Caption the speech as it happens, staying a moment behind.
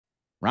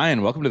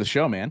Ryan, welcome to the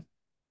show, man.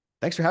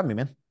 Thanks for having me,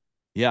 man.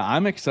 Yeah,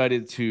 I'm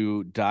excited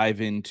to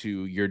dive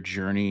into your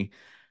journey,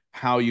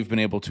 how you've been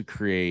able to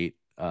create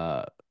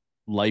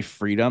life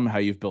freedom, how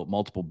you've built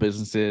multiple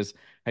businesses,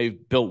 how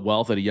you've built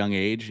wealth at a young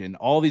age, and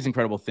all these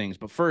incredible things.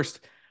 But first,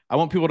 I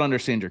want people to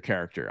understand your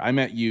character. I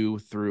met you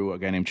through a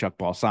guy named Chuck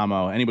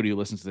Balsamo. Anybody who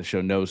listens to the show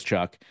knows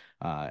Chuck,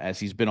 as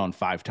he's been on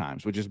 5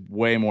 times, which is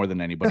way more than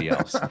anybody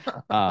else.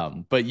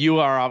 But you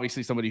are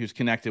obviously somebody who's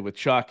connected with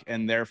Chuck,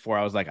 and therefore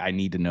I was like, I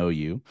need to know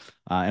you.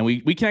 And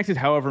we connected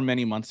however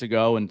many months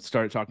ago and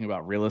started talking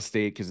about real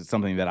estate because it's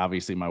something that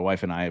obviously my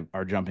wife and I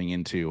are jumping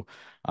into.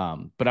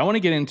 But I want to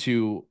get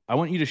into, I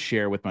want you to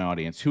share with my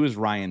audience who is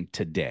Ryan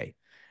today,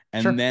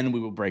 and Sure. then we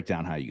will break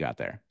down how you got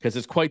there because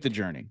it's quite the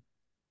journey.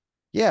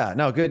 Yeah,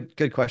 no,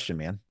 good question,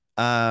 man.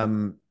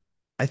 Um,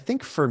 I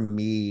think for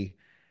me,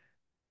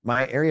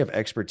 my area of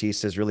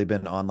expertise has really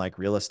been on like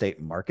real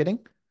estate marketing.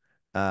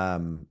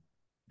 Um,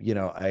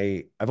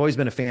 I've always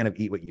been a fan of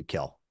eat what you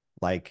kill,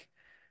 like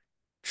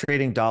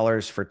trading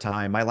dollars for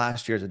time. My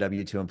last year as a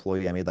W-2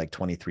 employee, I made like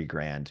 23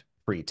 grand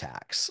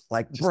pre-tax,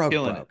 like Just broke,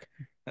 killing it. broke.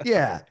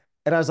 Yeah.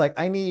 And I was like,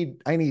 I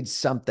need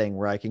something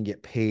where I can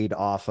get paid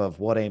off of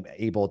what I'm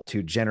able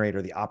to generate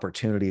or the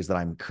opportunities that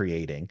I'm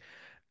creating.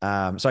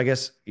 So I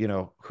guess,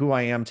 who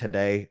I am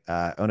today,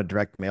 own a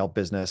direct mail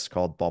business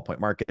called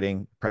Ballpoint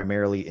Marketing,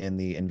 primarily in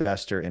the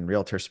investor and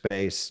realtor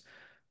space.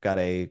 Got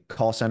a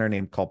call center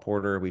named Call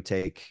Porter. We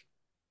take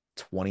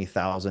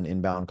 20,000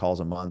 inbound calls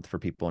a month for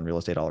people in real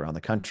estate all around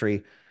the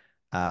country.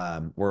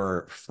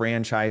 We're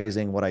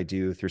franchising what I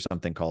do through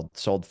something called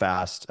Sold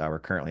Fast. We're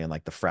currently in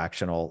like the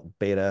fractional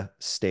beta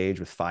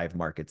stage with 5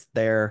 markets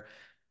there.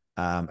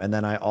 And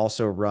then I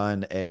also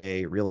run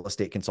a real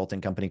estate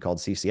consulting company called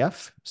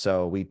CCF.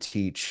 So we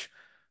teach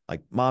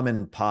like mom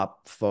and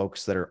pop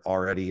folks that are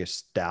already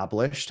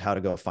established how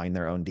to go find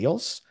their own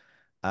deals.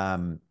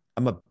 I'm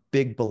a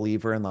big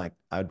believer in like,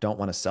 I don't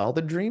want to sell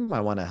the dream.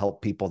 I want to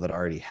help people that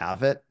already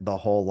have it. The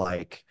whole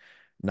like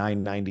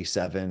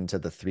 997 to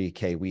the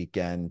 3K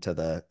weekend to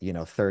the,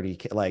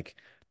 30K, like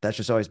that's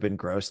just always been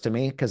gross to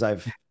me because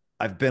I've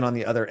been on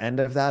the other end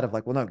of that of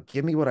like, well, no,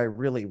 give me what I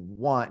really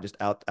want just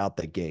out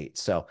the gate.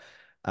 So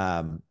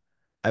um,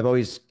 I've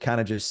always kind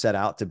of just set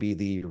out to be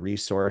the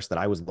resource that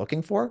I was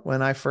looking for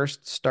when I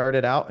first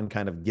started out and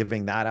kind of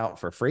giving that out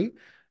for free.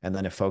 And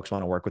then if folks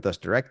want to work with us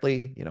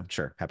directly,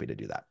 sure, happy to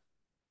do that.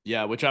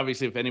 Yeah, which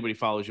obviously, if anybody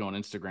follows you on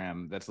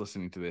Instagram that's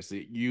listening to this,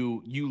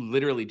 you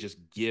literally just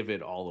give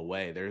it all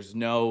away. There's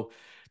no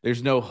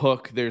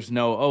hook. There's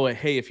no, oh,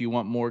 hey, if you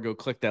want more, go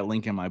click that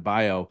link in my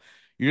bio.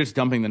 You're just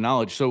dumping the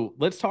knowledge. So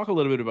let's talk a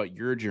little bit about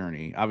your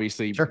journey.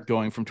 Obviously, Sure.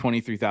 going from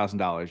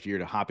 $23,000 a year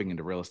to hopping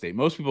into real estate.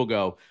 Most people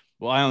go,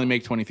 well, I only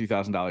make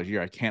 $23,000 a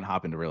year. I can't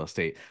hop into real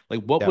estate.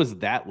 Like, what Yeah. was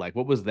that like?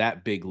 What was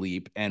that big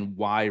leap, and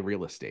why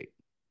real estate?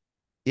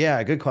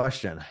 Yeah. Good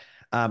question.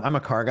 I'm a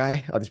car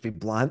guy. I'll just be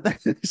blunt.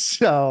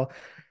 So,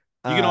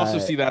 You can also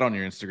uh, see that on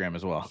your Instagram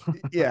as well.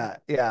 yeah.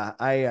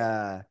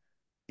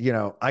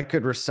 I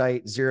could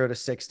recite 0 to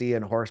 60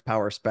 in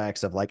horsepower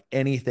specs of like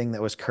anything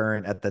that was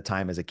current at the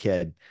time as a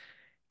kid.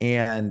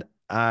 And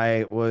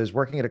I was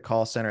working at a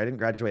call center. I didn't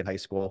graduate high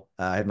school.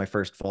 I had my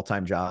first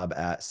full-time job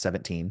at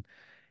 17.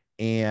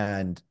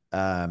 And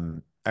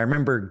I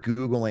remember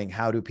Googling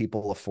how do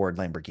people afford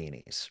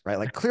Lamborghinis, right?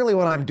 Like clearly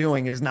what I'm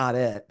doing is not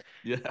it.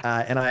 Yeah.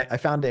 And I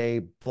found a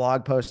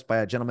blog post by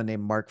a gentleman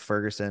named Mark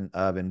Ferguson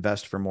of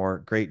Invest for More.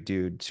 Great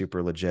dude,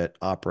 super legit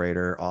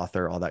operator,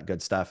 author, all that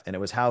good stuff. And it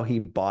was how he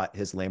bought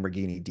his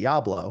Lamborghini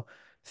Diablo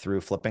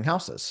through flipping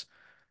houses.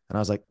 And I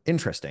was like,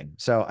 interesting.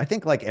 So I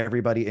think like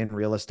everybody in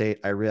real estate,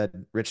 I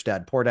read Rich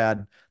Dad, Poor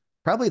Dad,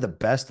 probably the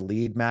best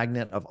lead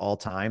magnet of all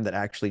time that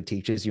actually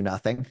teaches you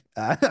nothing.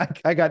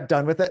 I got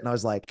done with it and I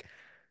was like,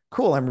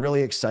 cool, I'm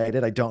really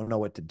excited. I don't know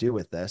what to do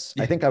with this.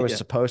 I think I was Yeah.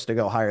 supposed to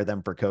go hire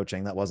them for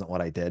coaching. That wasn't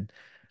what I did.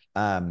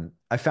 I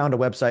found a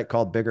website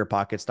called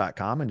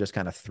biggerpockets.com and just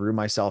kind of threw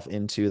myself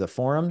into the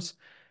forums.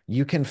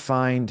 You can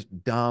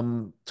find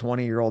dumb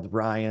 20-year-old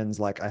Ryan's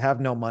like, I have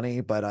no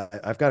money,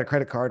 but I've got a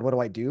credit card. What do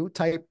I do?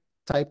 Type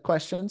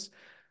questions.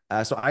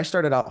 So I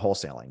started out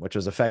wholesaling, which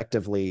was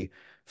effectively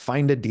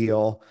find a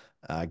deal,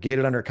 get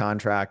it under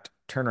contract,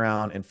 turn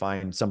around and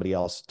find somebody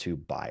else to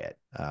buy it.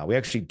 We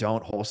actually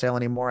don't wholesale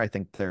anymore. I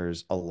think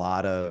there's a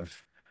lot of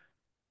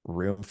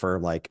room for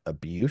like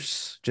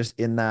abuse just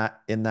in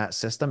that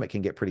system. It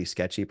can get pretty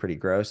sketchy, pretty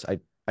gross. I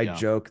Yeah.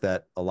 joke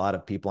that a lot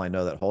of people I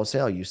know that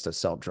wholesale used to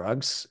sell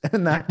drugs,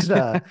 and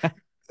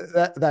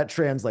that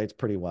translates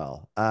pretty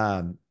well.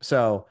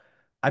 So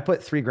I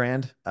put 3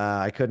 grand.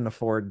 I couldn't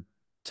afford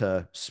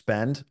to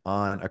spend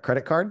on a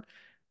credit card.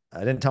 I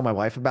didn't tell my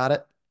wife about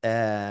it,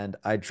 and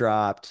I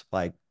dropped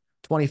like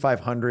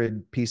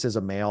 2,500 pieces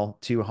of mail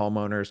to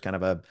homeowners, kind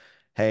of a,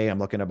 hey, I'm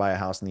looking to buy a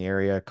house in the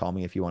area. Call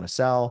me if you want to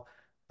sell.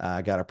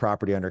 I got a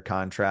property under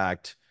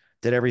contract,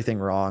 did everything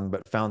wrong,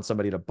 but found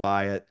somebody to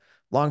buy it.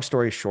 Long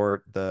story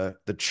short, the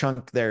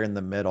chunk there in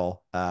the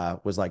middle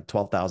was like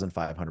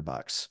 12,500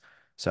 bucks.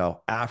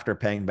 So after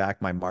paying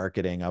back my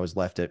marketing, I was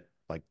left at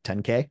like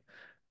 10K.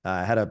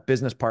 I had a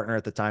business partner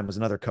at the time, was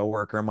another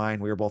coworker of mine.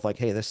 We were both like,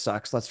 hey, this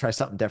sucks. Let's try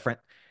something different.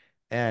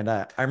 And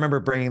I remember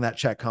bringing that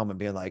check home and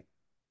being like,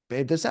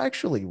 babe, this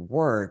actually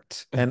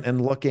worked.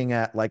 And looking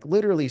at like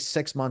literally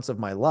 6 months of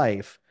my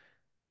life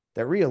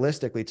that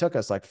realistically took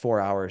us like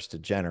 4 hours to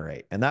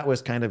generate. And that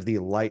was kind of the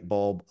light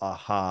bulb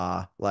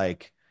aha,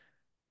 like,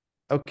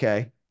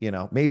 okay,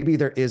 maybe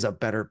there is a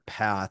better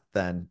path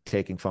than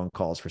taking phone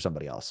calls for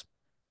somebody else.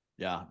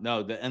 Yeah,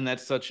 no, and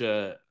that's such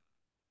a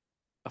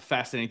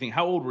fascinating thing.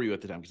 How old were you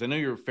at the time? Because I know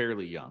you're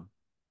fairly young.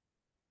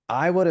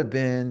 I would have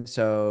been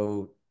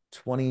so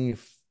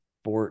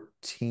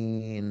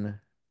 2014.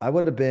 I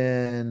would have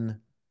been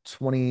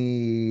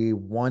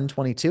 21,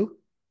 22.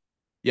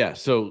 Yeah,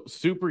 so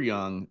super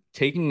young,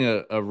 taking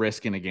a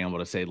risk and a gamble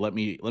to say, let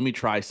me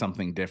try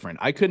something different.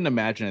 I couldn't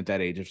imagine at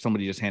that age if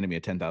somebody just handed me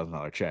a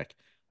 $10,000 check.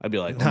 I'd be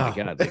like, oh my No,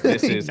 God, like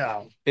this is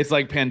no. it's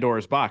like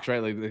Pandora's box,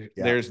 right? Like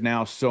Yeah. there's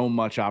now so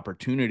much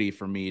opportunity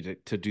for me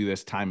to do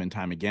this time and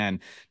time again.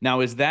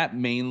 Now, is that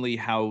mainly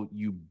how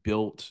you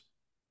built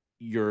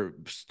your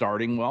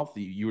starting wealth?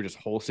 You were just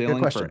Good wholesaling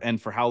question.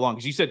 for how long?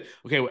 Because you said,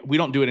 okay, we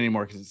don't do it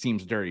anymore because it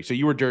seems dirty. So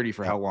you were dirty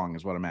for Yeah. how long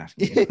is what I'm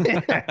asking you.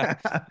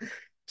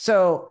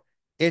 So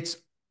it's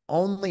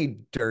only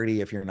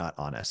dirty if you're not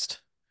honest.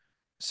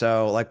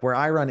 So, like, where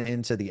I run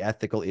into the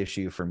ethical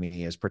issue for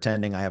me is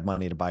pretending I have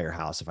money to buy your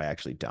house if I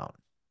actually don't.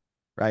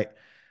 Right.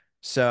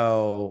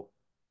 So,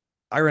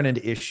 I run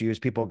into issues.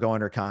 People go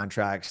under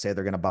contract, say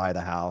they're going to buy the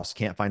house,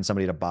 can't find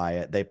somebody to buy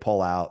it. They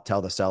pull out,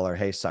 tell the seller,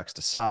 hey, sucks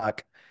to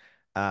suck.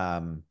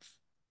 Um,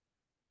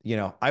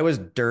 I was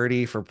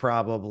dirty for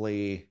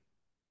probably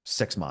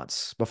 6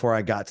 months before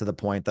I got to the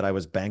point that I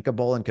was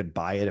bankable and could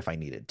buy it if I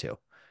needed to.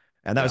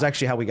 And that was Yeah.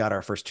 actually how we got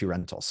our first two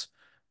rentals.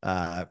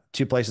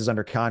 Two places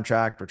under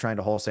contract. We're trying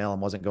to wholesale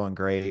them, wasn't going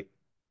great.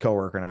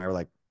 Coworker and I were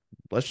like,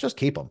 let's just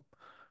keep them.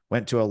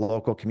 Went to a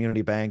local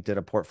community bank, did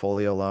a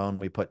portfolio loan.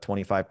 We put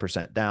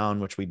 25%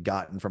 down, which we'd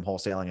gotten from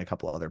wholesaling a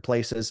couple of other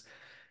places.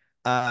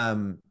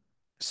 Um,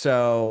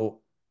 so,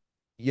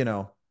 you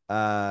know,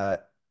 uh,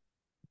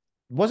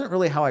 wasn't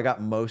really how I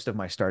got most of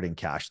my starting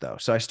cash though.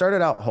 So I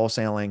started out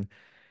wholesaling.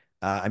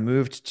 I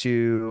moved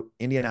to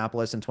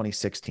Indianapolis in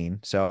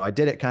 2016. So I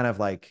did it kind of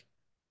like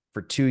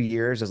for 2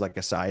 years as like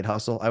a side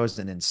hustle. I was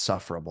an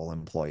insufferable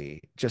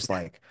employee. Just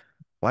like,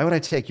 why would I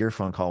take your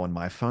phone call when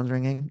my phone's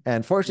ringing?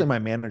 And fortunately, my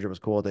manager was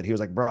cool that he was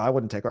like, bro, I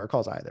wouldn't take our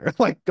calls either.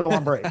 Like, go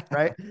on break,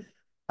 right?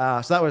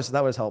 So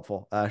that was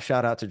helpful.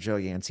 Shout out to Joe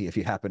Yancey if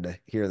you happen to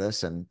hear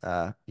this, and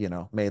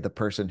may the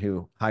person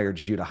who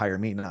hired you to hire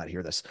me not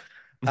hear this.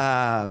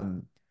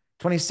 Um,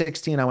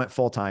 2016, I went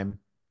full time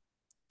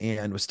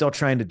and was still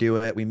trying to do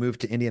it. We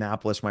moved to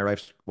Indianapolis, my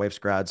wife's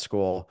grad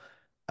school.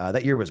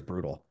 That year was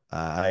brutal.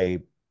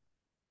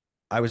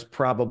 I was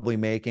probably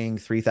making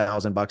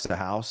 $3,000 a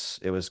house.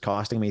 It was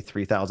costing me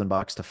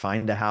 $3,000 to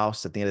find a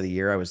house. At the end of the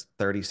year, I was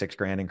 36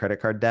 grand in credit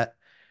card debt.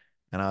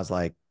 And I was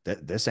like,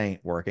 this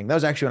ain't working. That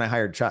was actually when I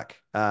hired Chuck.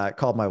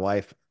 Called my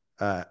wife,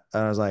 and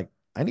I was like,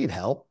 I need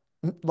help.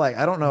 Like,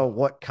 I don't know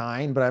what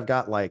kind, but I've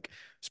got like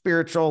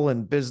spiritual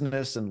and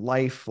business and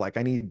life. Like,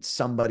 I need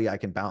somebody I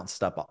can bounce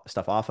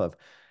stuff off of.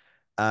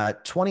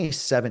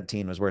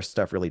 2017 was where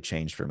stuff really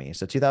changed for me.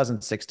 So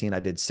 2016, I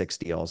did 6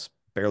 deals,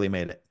 barely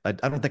made it. I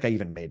don't think I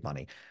even made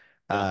money.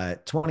 Yeah.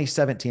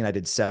 2017, I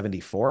did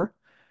 74.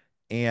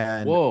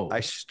 And I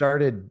Whoa.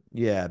 started,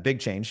 yeah, big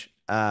change.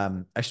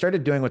 I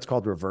started doing what's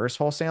called reverse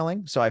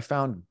wholesaling. So I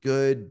found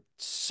good,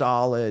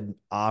 solid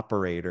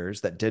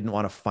operators that didn't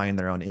want to find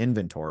their own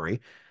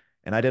inventory.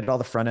 And I did all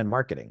the front end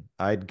marketing.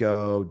 I'd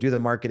go do the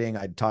marketing.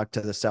 I'd talk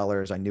to the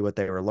sellers. I knew what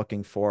they were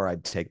looking for.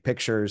 I'd take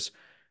pictures.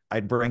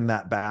 I'd bring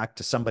that back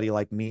to somebody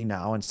like me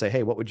now and say,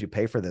 hey, what would you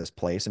pay for this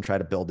place? And try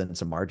to build in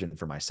some margin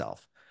for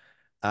myself.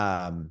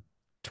 Um,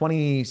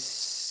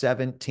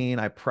 2017,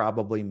 I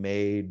probably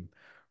made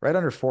right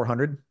under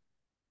 400,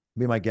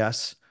 be my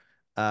guess.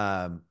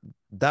 Um,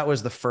 that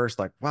was the first,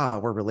 like, wow,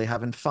 we're really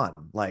having fun,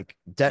 like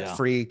debt Yeah.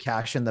 free,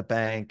 cash in the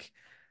bank.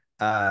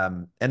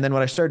 And then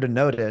what I started to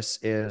notice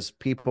is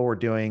people were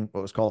doing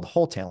what was called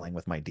wholetailing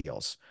with my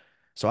deals.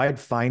 So I'd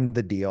find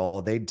the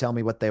deal, they'd tell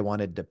me what they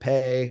wanted to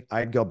pay.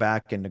 I'd go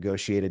back and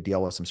negotiate a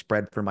deal with some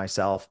spread for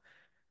myself.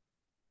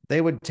 They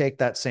would take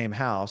that same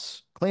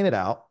house, clean it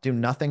out, do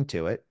nothing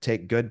to it,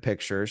 take good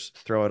pictures,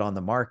 throw it on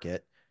the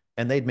market,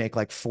 and they'd make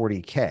like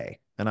 40K.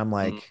 And I'm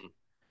like, Mm.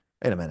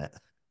 wait a minute,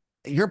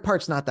 your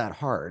part's not that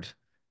hard.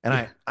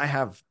 And I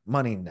have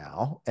money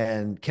now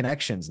and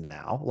connections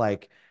now.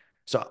 Like,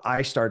 so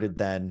I started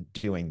then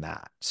doing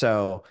that.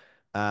 So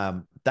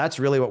that's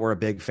really what we're a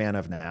big fan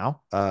of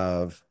now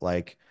of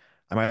like,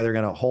 I'm either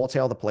going to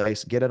wholesale the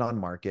place, get it on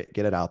market,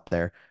 get it out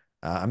there.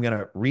 I'm going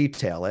to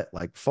retail it,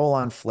 like full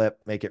on flip,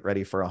 make it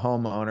ready for a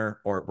homeowner,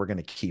 or we're going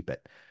to keep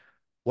it.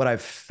 What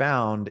I've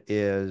found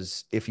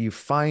is if you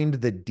find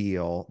the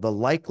deal, the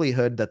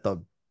likelihood that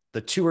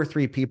the two or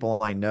three people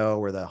I know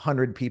or the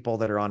 100 people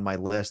that are on my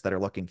list that are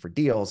looking for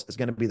deals is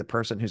going to be the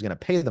person who's going to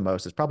pay the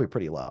most is probably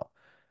pretty low.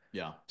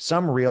 Yeah.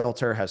 Some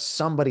realtor has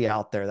somebody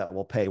out there that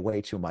will pay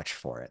way too much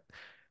for it.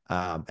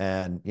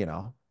 And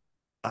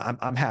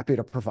I'm happy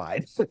to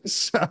provide.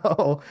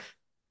 So,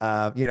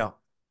 you know,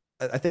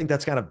 I think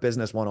that's kind of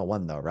business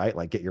 101 though, right?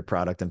 Like get your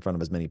product in front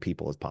of as many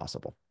people as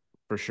possible.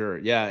 For sure.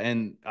 Yeah.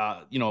 And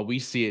we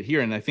see it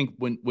here. And I think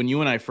when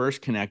you and I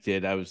first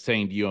connected, I was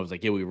saying to you, I was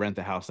like, yeah, we rent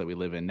the house that we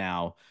live in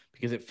now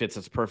because it fits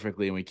us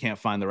perfectly and we can't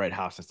find the right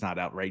house that's not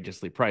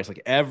outrageously priced. Like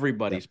Yep.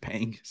 everybody's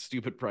paying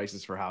stupid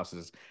prices for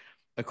houses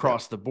Yep.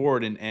 across the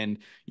board. And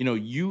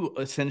you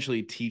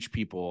essentially teach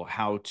people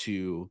how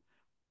to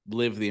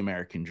live the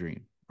American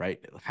dream, right?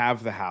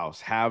 Have the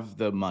house, have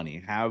the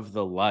money, have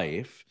the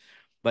life.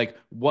 Like,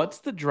 what's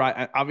the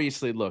drive?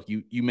 Obviously, look,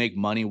 you make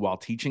money while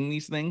teaching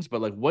these things,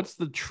 but like, what's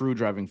the true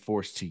driving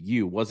force to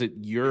you? Was it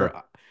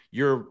Sure.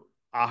 your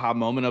aha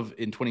moment of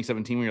in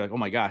 2017 where you're like, oh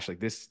my gosh, like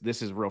this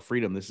is real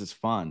freedom, this is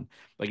fun?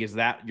 Like, is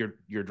that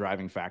your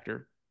driving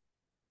factor?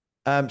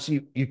 So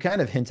you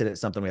kind of hinted at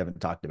something we haven't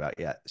talked about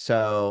yet.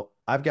 So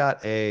I've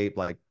got a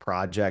like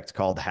project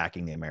called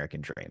Hacking the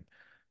American Dream.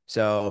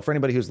 So for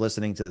anybody who's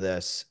listening to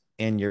this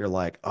and you're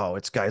like, oh,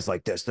 it's guys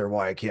like this, they're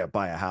why I can't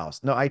buy a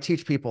house. No, I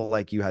teach people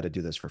like you how to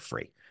do this for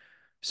free.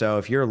 So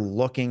if you're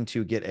looking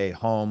to get a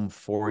home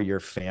for your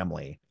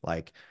family,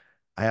 like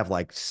I have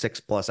like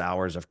 6+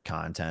 hours of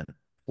content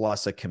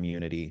plus a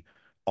community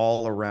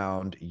all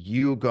around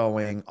you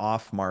going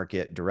off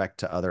market direct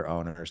to other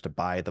owners to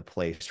buy the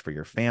place for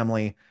your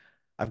family.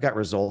 I've got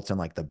results in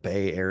like the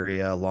Bay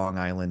Area, Long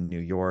Island, New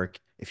York.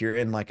 If you're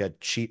in like a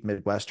cheap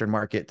Midwestern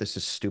market, this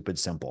is stupid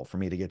simple for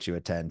me to get you a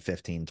 10,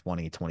 15,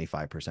 20,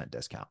 25%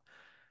 discount.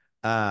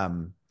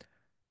 Um,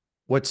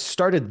 what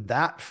started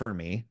that for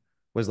me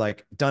was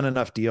like done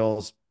enough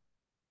deals,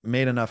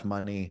 made enough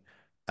money.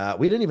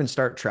 We didn't even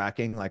start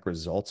tracking like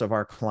results of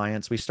our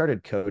clients. We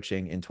started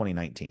coaching in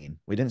 2019.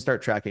 We didn't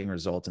start tracking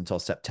results until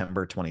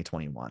September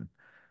 2021.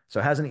 So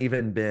it hasn't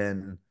even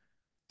been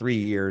 3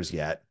 years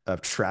yet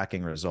of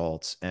tracking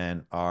results.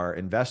 And our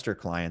investor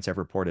clients have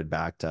reported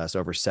back to us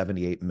over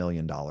 $78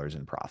 million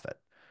in profit.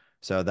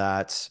 So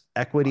that's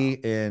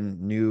equity Wow.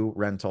 in new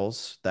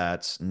rentals.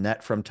 That's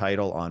net from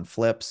title on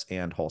flips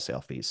and wholesale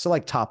fees. So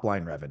like top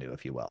line revenue,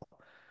 if you will.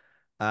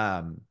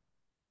 Um,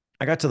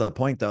 I got to the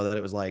point though that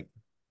it was like,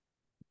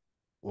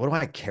 what do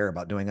I care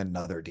about doing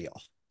another deal?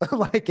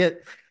 Like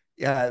it,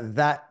 yeah,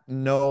 that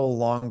no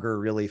longer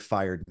really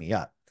fired me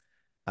up.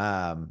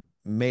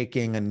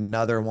 Making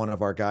another one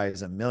of our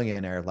guys a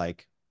millionaire,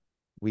 like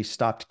we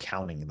stopped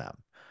counting them.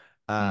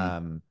 Mm,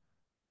 Um,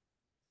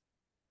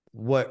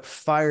 what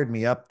fired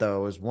me up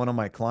though is one of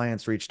my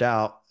clients reached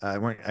out.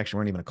 Weren't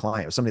even a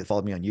client. It was somebody that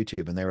followed me on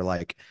YouTube, and they were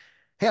like,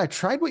 "Hey, I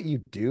tried what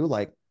you do,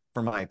 like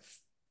for my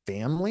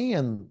family,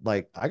 and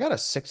like I got a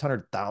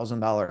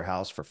 $600,000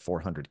 house for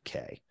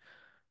 400K."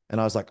 And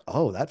I was like,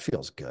 "Oh, that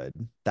feels good.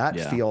 That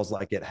yeah. feels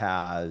like it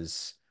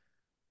has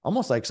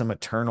almost like some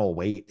eternal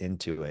weight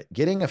into it.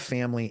 Getting a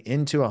family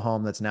into a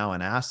home that's now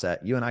an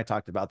asset." You and I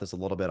talked about this a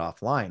little bit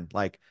offline.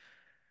 Like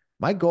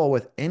my goal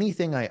with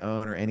anything I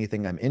own or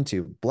anything I'm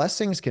into,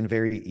 blessings can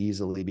very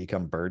easily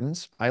become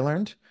burdens, I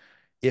learned,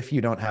 if you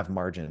don't have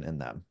margin in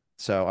them.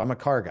 So I'm a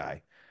car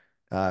guy.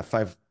 If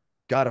I've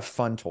got a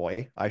fun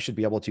toy, I should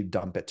be able to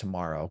dump it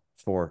tomorrow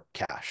for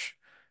cash.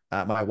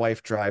 My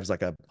wife drives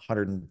like a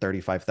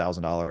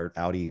 $135,000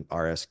 Audi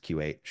RS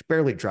Q8. She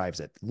barely drives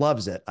it,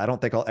 loves it. I don't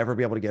think I'll ever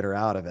be able to get her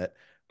out of it.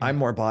 I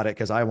more bought it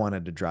because I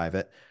wanted to drive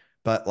it.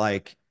 But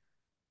like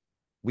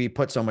we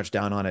put so much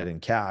down on it in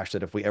cash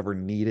that if we ever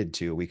needed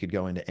to, we could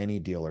go into any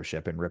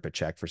dealership and rip a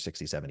check for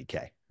 60,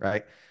 70K,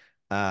 right?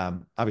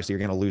 Obviously, you're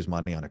going to lose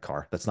money on a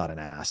car. That's not an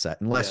asset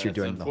unless Yeah, you're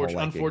that's doing the whole like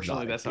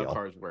unfortunately exotic that's how deal.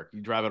 cars work.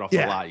 You drive it off the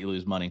Yeah. lot, you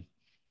lose money.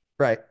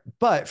 Right.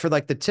 But for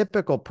like the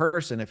typical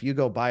person, if you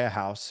go buy a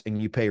house and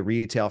you pay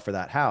retail for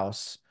that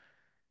house,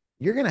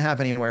 you're going to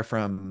have anywhere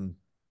from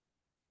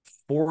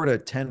 4 to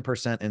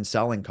 10% in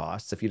selling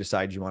costs if you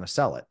decide you want to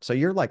sell it. So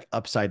you're like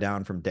upside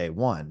down from day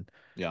one.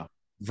 Yeah.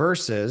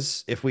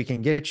 Versus if we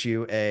can get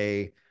you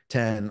a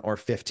 10 or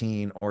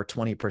 15 or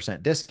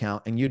 20%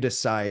 discount and you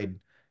decide,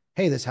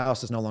 hey, this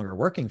house is no longer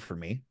working for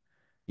me,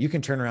 you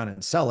can turn around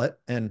and sell it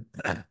and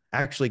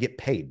actually get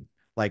paid.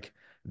 Like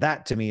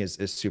that to me is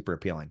super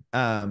appealing.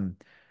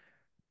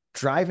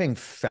 Driving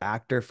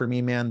factor for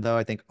me, man, though,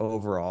 I think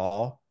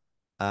overall,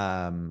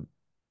 um,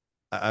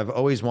 I've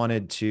always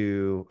wanted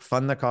to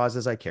fund the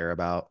causes I care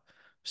about,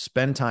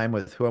 spend time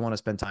with who I want to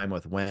spend time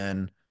with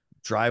when,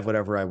 drive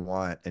whatever I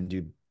want, and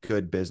do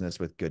good business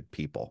with good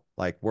people.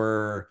 Like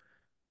we're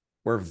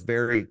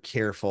very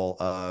careful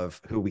of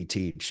who we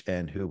teach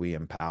and who we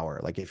empower.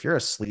 Like if you're a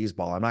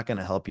sleazeball, I'm not going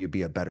to help you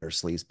be a better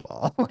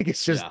sleazeball. Like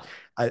it's just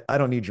Yeah. I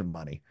don't need your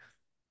money.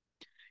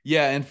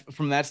 Yeah, and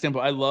from that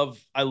standpoint, I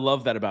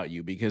love that about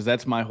you because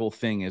that's my whole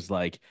thing is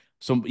like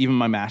so even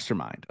my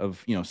mastermind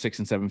of, 6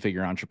 and 7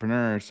 figure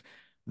entrepreneurs,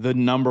 the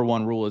number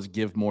one rule is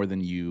give more than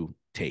you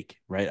take,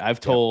 right? I've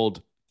Yep.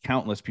 told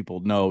countless people,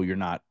 no, you're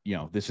not,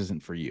 this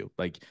isn't for you.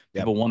 Like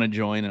Yep. people want to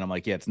join and I'm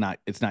like, yeah, it's not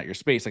your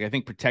space. Like I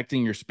think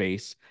protecting your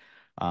space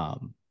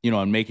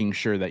and making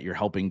sure that you're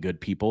helping good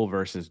people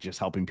versus just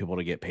helping people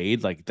to get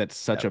paid, like that's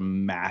such Yep. a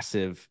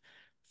massive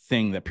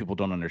thing that people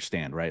don't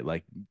understand, right?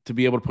 Like to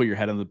be able to put your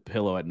head on the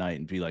pillow at night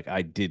and be like,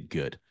 I did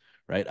good,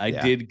 right? I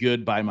Yeah. did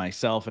good by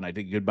myself and I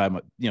did good by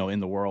my, in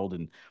the world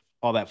and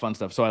all that fun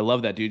stuff. So I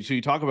love that, dude. So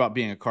you talk about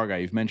being a car guy.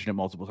 You've mentioned it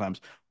multiple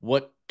times.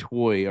 What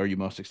toy are you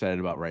most excited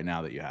about right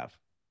now that you have?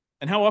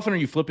 And how often are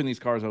you flipping these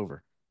cars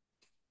over?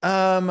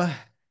 Um,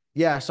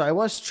 yeah, so I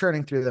was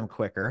churning through them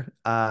quicker.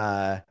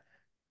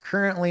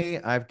 Currently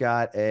I've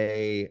got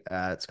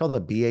it's called a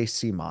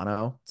BAC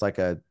Mono. It's like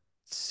a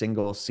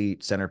single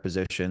seat center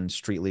position,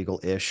 street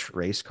legal-ish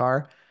race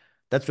car.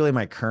 That's really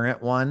my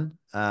current one.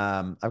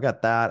 I've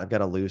got that. I've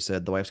got a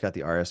Lucid. The wife's got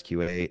the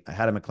RSQ8. I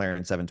had a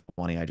McLaren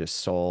 720 I just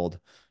sold.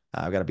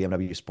 I've got a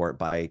BMW sport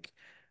bike.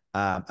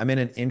 I'm in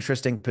an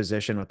interesting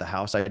position with the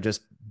house I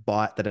just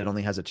bought that it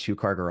only has a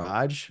two-car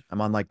garage.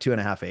 I'm on like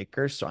 2.5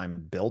 acres, so I'm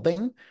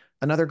building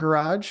another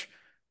garage,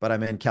 but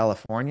I'm in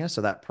California,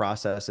 so that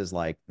process is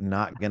like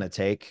not gonna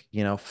take,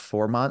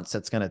 4 months.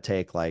 It's gonna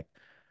take like, I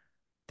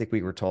think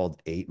we were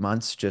told 8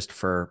 months just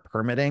for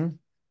permitting.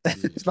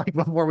 It's like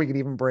before we could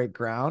even break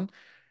ground.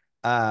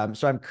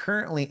 So I'm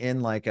currently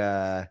in like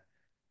I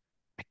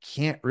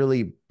can't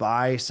really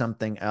buy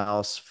something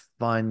else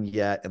fun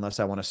yet unless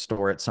I want to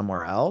store it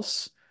somewhere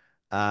else.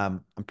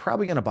 I'm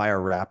probably going to buy a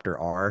Raptor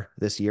R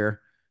this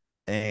year.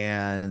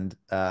 And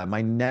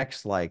my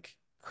next like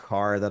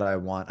car that I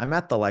want, I'm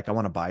at the like, I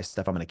want to buy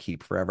stuff I'm going to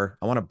keep forever.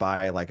 I want to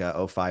buy like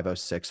a '05,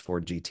 '06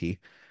 Ford GT.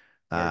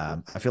 Very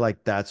cool. I feel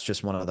like that's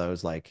just one of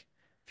those, like,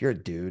 if you're a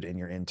dude and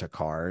you're into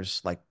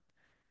cars, like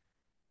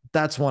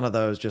that's one of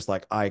those just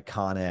like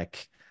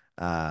iconic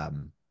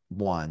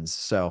ones.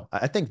 So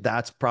I think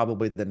that's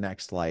probably the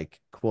next like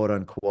quote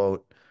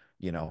unquote,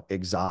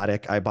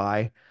 exotic I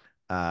buy.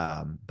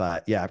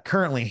 But yeah, I'm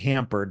currently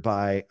hampered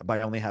by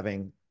only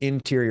having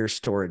interior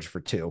storage for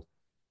two.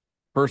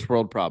 First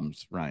world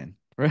problems, Ryan.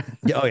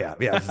 Yeah, oh yeah,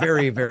 yeah,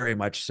 very, very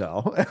much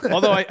so.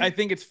 Although I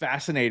think it's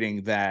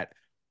fascinating that,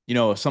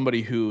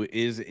 somebody who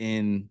is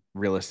in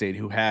real estate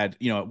who had,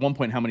 at one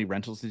point, how many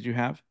rentals did you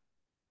have?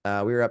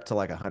 We were up to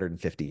like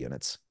 150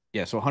 units.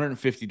 Yeah, so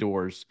 150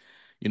 doors.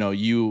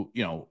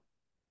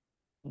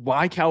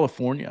 Why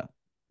California?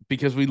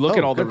 Because we look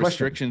at Oh, all the good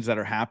question. restrictions that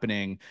are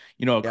happening,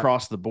 Yeah,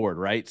 across the board,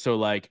 right? So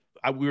like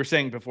we were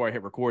saying before I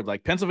hit record,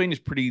 like Pennsylvania is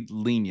pretty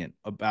lenient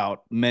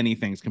about many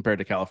things compared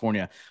to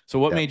California. So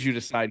what yeah. made you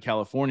decide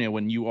California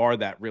when you are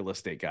that real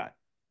estate guy?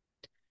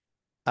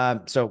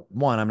 So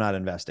one, I'm not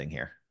investing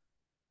here.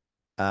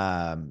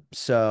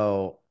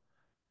 So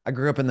I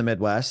grew up in the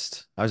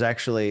Midwest. I was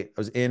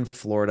in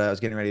Florida. I was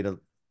getting ready to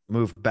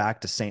move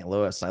back to St.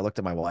 Louis. And I looked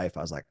at my wife.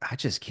 I was like, I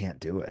just can't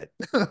do it.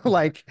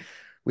 Like,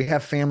 we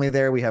have family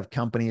there, we have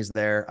companies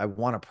there. I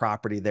want a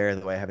property there.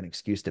 That way I have an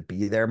excuse to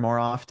be there more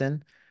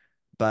often.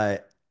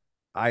 But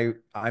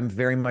I'm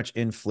very much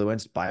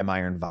influenced by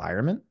my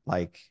environment.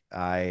 Like,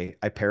 I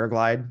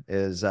paraglide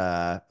is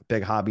a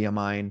big hobby of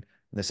mine.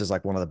 This is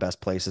like one of the best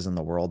places in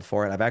the world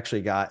for it. I've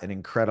actually got an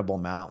incredible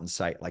mountain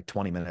site like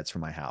 20 minutes from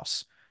my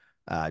house.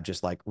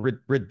 Just like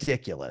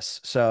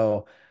ridiculous.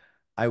 So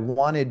I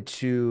wanted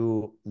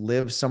to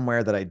live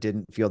somewhere that I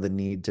didn't feel the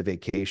need to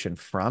vacation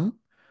from,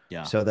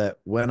 Yeah. so that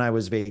when I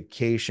was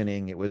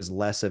vacationing, it was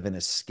less of an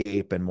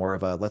escape and more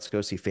of a let's go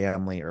see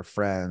family or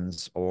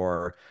friends,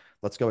 or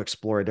let's go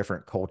explore a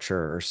different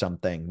culture or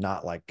something.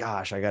 Not like,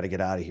 gosh, I got to get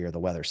out of here. The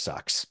weather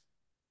sucks.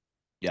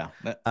 Yeah.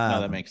 No,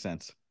 that Um, makes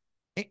sense.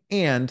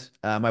 and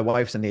my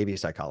wife's a Navy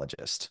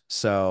psychologist.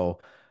 So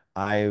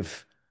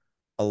I've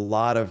a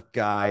lot of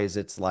guys,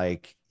 it's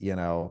like,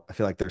 I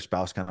feel like their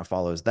spouse kind of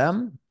follows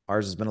them.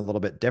 Ours has been a little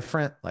bit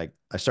different. Like,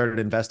 I started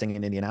investing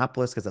in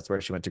Indianapolis because that's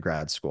where she went to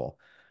grad school.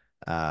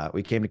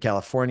 We came to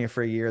California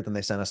for a year, then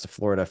they sent us to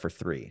Florida for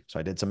 3. So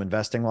I did some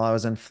investing while I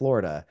was in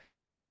Florida.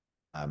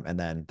 And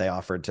then they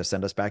offered to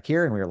send us back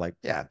here, and we were like,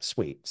 yeah,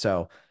 sweet.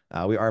 So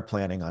we are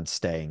planning on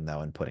staying though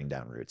and putting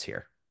down roots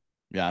here.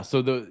 Yeah.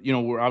 So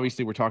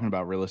we're talking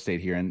about real estate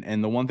here.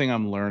 And the one thing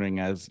I'm learning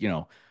as,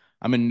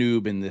 I'm a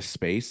noob in this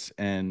space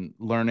and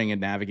learning and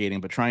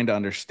navigating, but trying to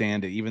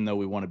understand it, even though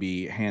we want to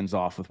be hands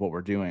off with what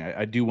we're doing.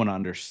 I do want to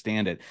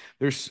understand it.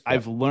 Yep.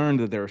 I've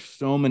learned that there are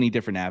so many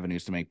different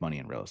avenues to make money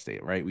in real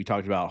estate, right? We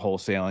talked about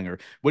wholesaling, or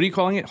what are you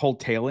calling it?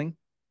 Wholetailing?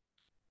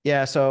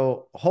 Yeah.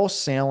 So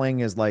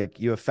wholesaling is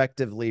like you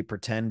effectively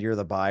pretend you're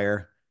the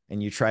buyer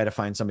and you try to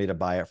find somebody to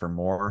buy it for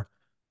more.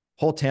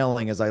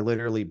 Wholetailing is I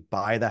literally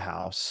buy the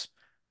house,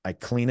 I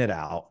clean it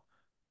out,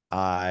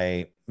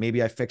 I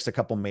fix a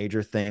couple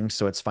major things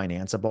so it's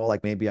financeable.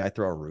 Like, maybe I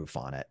throw a roof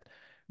on it,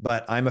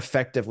 but I'm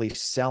effectively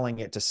selling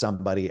it to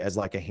somebody as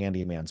like a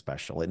handyman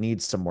special. It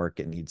needs some work,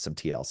 it needs some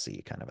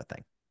TLC kind of a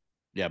thing.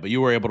 Yeah, but you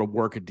were able to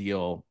work a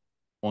deal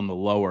on the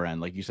lower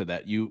end. Like you said,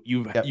 that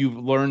Yep. you've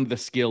learned the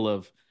skill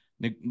of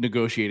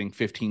negotiating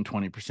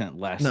 15-20%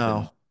 less than.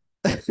 No.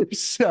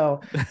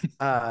 So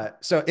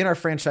so in our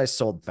franchise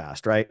sold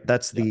fast, right?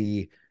 That's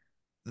Yeah.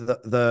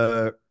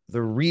 the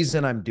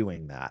reason I'm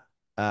doing that.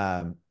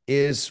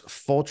 Is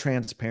full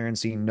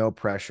transparency, no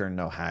pressure,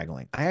 no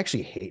haggling. I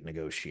actually hate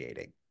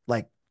negotiating.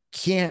 Like,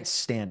 can't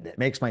stand it.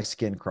 Makes my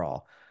skin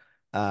crawl.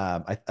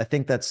 I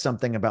think that's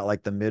something about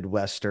like the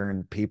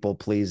Midwestern people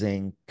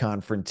pleasing,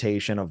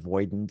 confrontation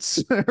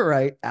avoidance,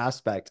 right?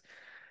 Aspect.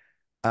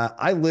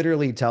 I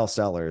literally tell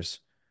sellers,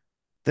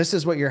 this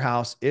is what your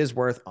house is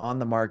worth on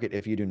the market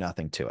if you do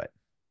nothing to it.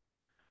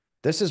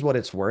 This is what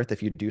it's worth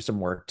if you do some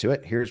work to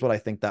it. Here's what I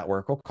think that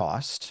work will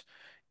cost.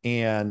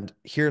 And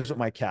here's what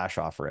my cash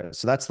offer is.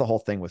 So that's the whole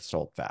thing with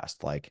Sold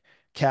Fast, like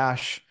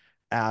cash,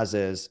 as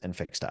is, and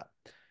fixed up.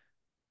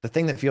 The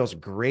thing that feels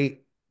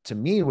great to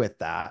me with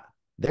that,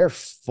 they're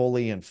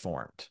fully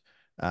informed.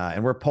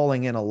 And we're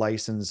pulling in a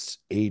licensed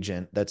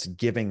agent that's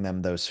giving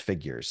them those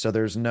figures. So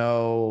there's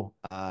no,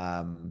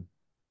 I'm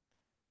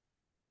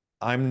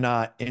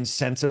not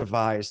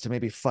incentivized to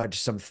maybe fudge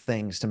some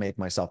things to make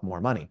myself more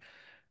money.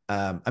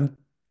 I'm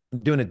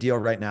doing a deal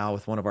right now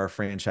with one of our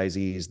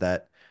franchisees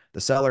that the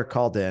seller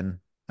called in.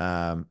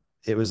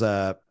 It was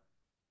a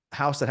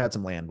house that had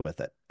some land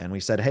with it. And we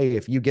said, hey,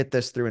 if you get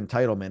this through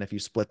entitlement, if you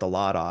split the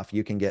lot off,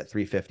 you can get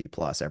 350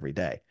 plus every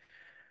day.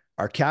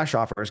 Our cash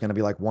offer is going to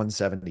be like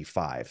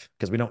 175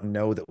 because we don't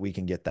know that we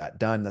can get that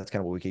done. That's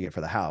kind of what we can get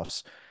for the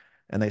house.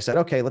 And they said,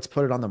 okay, let's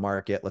put it on the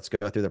market. Let's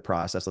go through the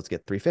process. Let's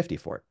get 350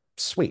 for it.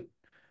 Sweet.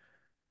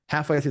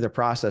 Halfway through the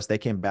process, they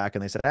came back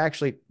and they said,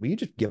 actually, will you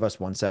just give us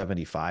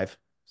 175?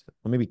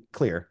 Let me be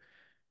clear.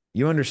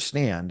 You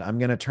understand, I'm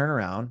going to turn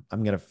around.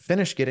 I'm going to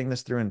finish getting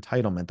this through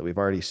entitlement that we've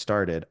already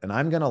started, and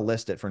I'm going to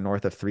list it for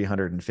north of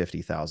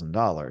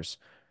 $350,000.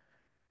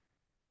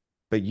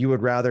 But you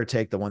would rather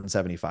take the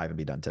 175 and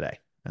be done today.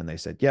 And they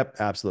said, yep,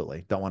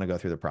 absolutely. Don't want to go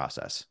through the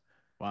process.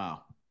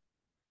 Wow.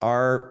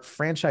 Our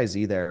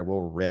franchisee there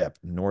will rip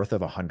north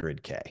of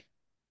 100K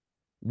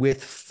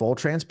with full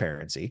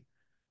transparency,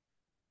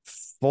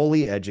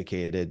 fully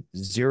educated,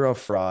 zero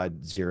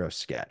fraud, zero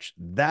sketch.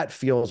 That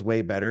feels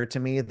way better to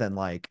me than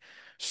like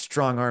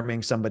strong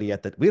arming somebody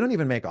at the, we don't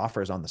even make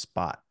offers on the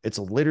spot. It's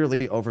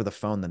literally over the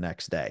phone the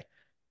next day.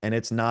 And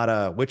it's not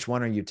a, which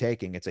one are you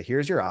taking? It's a,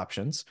 here's your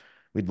options.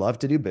 We'd love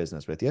to do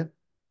business with you.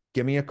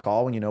 Give me a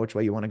call when you know which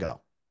way you want to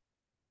go.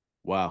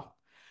 Wow.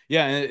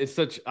 Yeah, and it's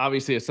such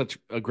obviously it's such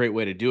a great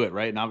way to do it,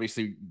 right? And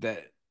obviously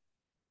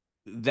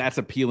that's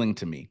appealing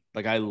to me.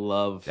 Like I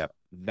love Yep.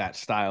 that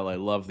style. I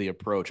love the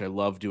approach. I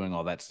love doing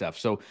all that stuff.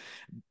 So,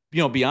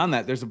 beyond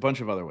that, there's a bunch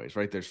of other ways,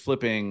 right? There's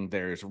flipping,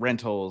 there's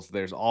rentals,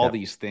 there's all Yep.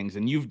 these things,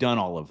 and you've done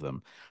all of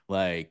them.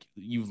 Like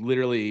you've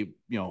literally,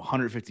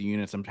 150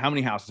 units. How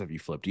many houses have you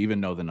flipped? Do you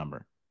even know the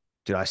number?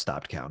 Dude, I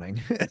stopped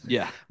counting.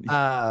 Yeah,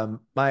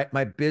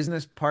 My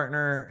business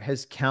partner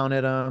has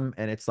counted them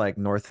and it's like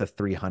north of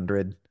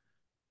 300.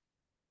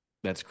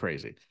 that's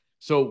crazy.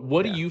 So,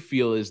 what do Yeah. you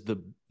feel is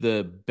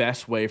the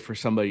best way for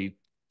somebody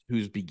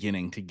who's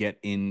beginning to get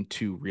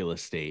into real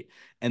estate,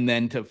 and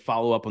then to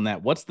follow up on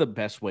that? What's the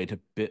best way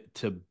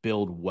to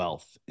build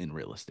wealth in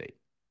real estate?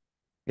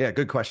 Yeah,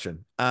 good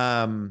question.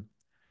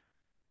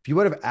 If you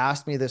would have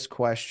asked me this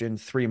question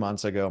 3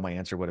 months ago, my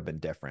answer would have been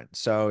different.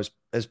 So,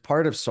 as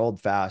part of Sold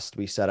Fast,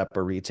 we set up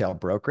a retail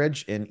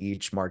brokerage in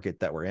each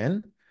market that we're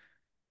in.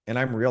 And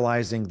I'm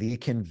realizing the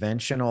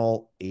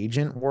conventional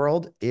agent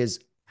world is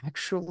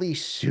actually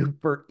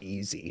super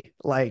easy.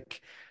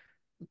 Like,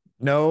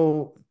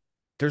 no,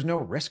 there's no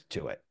risk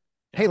to it.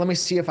 Hey, Yeah, let me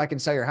see if I can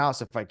sell your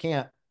house. If I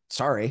can't,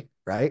 sorry,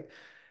 right?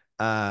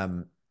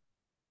 Um,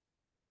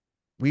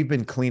 we've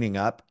been cleaning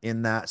up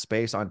in that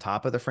space on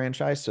top of the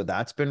franchise. So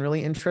that's been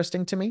really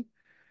interesting to me.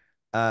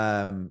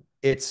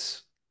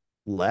 It's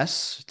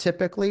less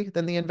typically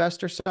than the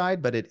investor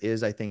side, but it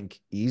is, I think,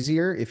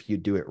 easier if you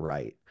do it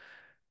right.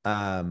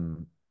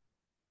 Um,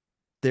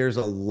 there's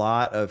a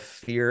lot of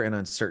fear and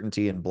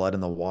uncertainty and blood in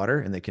the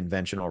water in the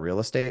conventional real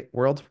estate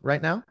world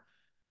right now.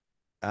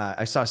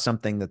 I saw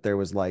something that there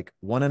was like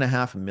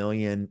 1.5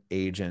 million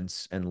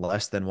agents and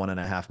less than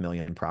 1.5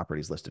 million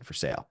properties listed for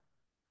sale.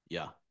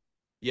 yeah.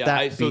 Yeah,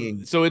 I That so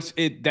being, so it's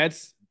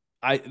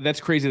that's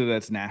crazy that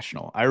that's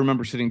national. I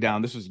remember sitting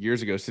down, this was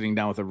years ago, sitting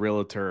down with a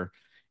realtor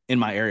in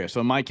my area.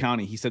 So in my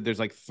county, he said there's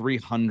like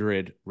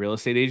 300 real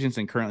estate agents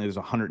and currently there's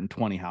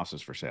 120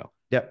 houses for sale.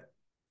 yep,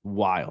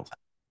 Wild.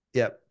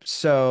 yep.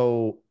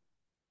 So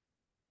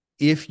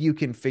if you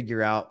can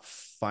figure out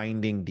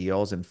finding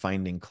deals and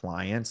finding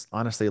clients,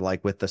 honestly,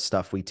 like with the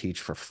stuff we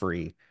teach for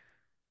free,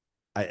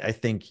 I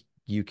think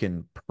you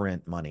can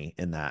print money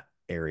in that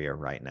area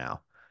right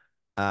now.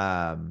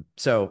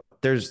 So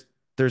there's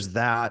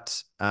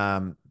that.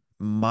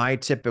 My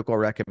typical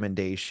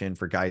recommendation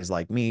for guys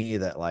like me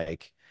that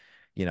like,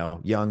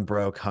 young,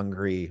 broke,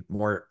 hungry,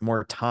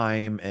 more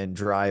time and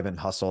drive and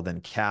hustle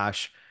than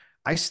cash.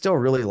 I still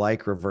really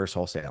like reverse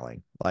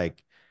wholesaling.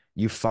 Like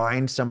you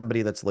find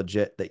somebody that's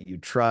legit that you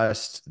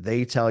trust,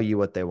 they tell you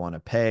what they want to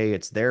pay.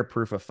 It's their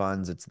proof of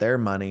funds, it's their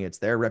money, it's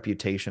their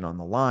reputation on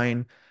the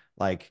line.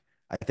 Like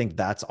I think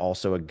that's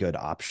also a good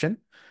option.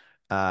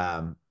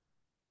 Um,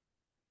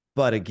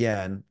 but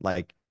again,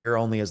 like you're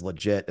only as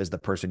legit as the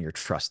person you're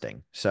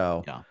trusting.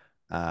 So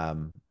Yeah.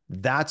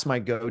 that's my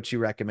go-to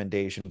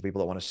recommendation for people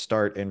that want to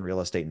start in real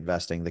estate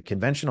investing. The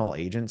conventional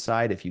agent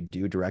side, if you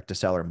do direct to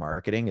seller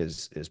marketing,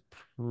 is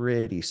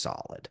pretty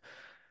solid.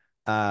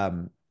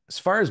 Um, as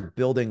far as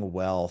building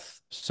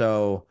wealth,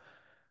 so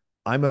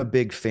I'm a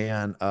big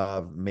fan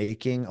of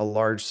making a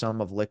large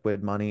sum of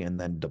liquid money and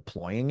then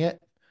deploying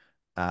it.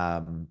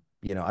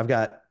 I've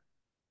got,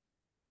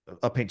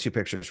 I'll paint two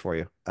pictures for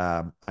you.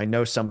 I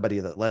know somebody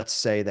that, let's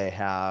say they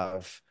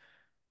have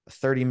a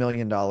 $30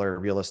 million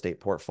real estate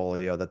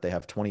portfolio that they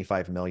have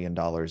 $25 million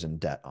in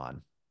debt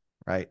on,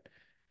 right?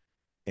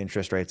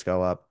 Interest rates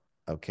go up.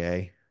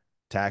 Okay.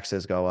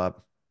 Taxes go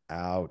up.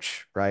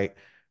 Ouch. Right.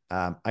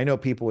 I know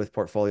people with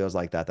portfolios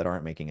like that that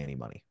aren't making any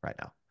money right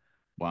now.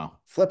 Wow.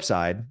 Flip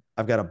side,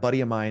 I've got a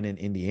buddy of mine in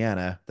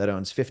Indiana that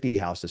owns 50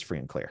 houses free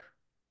and clear.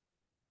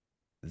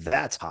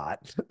 That's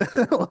hot.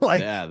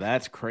 Like, Yeah,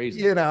 that's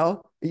crazy.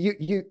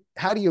 you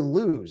how do you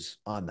lose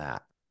on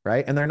that?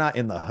 Right. And they're not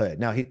in the hood.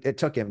 Now it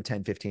took him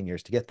 10, 15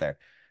 years to get there.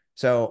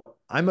 So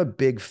I'm a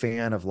big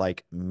fan of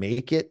like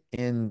make it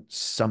in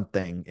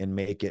something and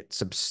make it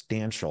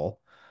substantial.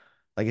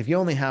 Like if you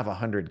only have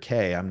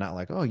 100K, I'm not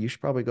like, oh, you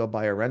should probably go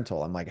buy a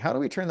rental. I'm like, how do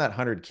we turn that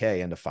 100K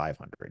into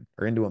 500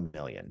 or into a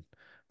million?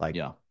 Like,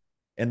 Yeah.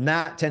 and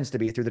that tends to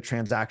be through the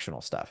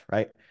transactional stuff,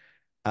 right?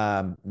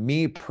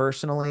 Me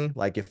personally,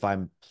 like if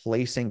I'm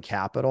placing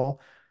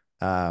capital,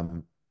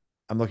 um,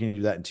 I'm looking to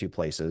do that in two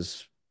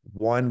places.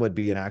 One would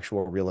be an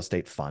actual real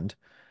estate fund.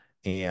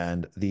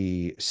 And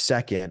the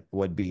second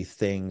would be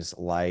things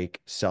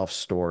like self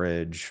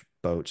storage,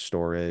 boat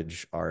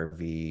storage,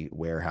 RV,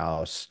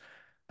 warehouse.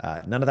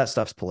 None of that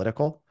stuff's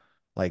political.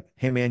 Like,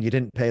 hey man, you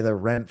didn't pay the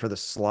rent for the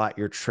slot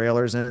your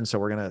trailer's in, so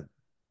we're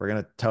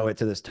gonna tow it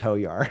to this tow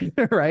yard,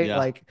 right? Yeah.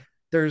 Like,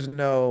 there's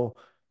no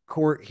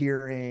court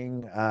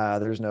hearing.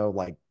 There's no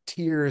like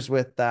tears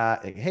with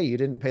that. Like, hey, you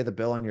didn't pay the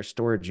bill on your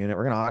storage unit.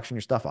 We're gonna auction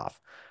your stuff off.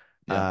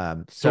 Yeah.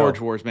 Storage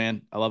So Wars,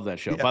 man. I love that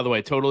show. yeah, By the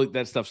way, totally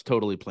that stuff's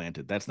totally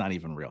planted. That's not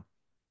even real.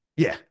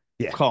 yeah,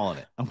 yeah, Calling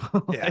it. I'm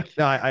yeah. like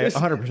No, I this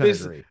 100%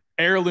 this agree.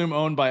 heirloom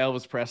owned by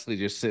Elvis Presley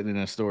just sitting in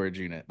a storage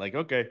unit. Like,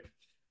 okay.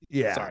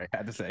 Yeah. Sorry, I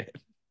had to say it.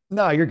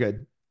 No, you're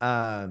good.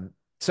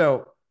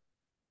 So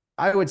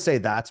I would say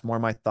that's more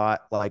my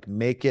thought. Like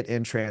make it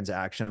in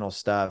transactional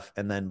stuff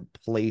and then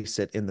place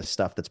it in the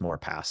stuff that's more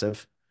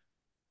passive.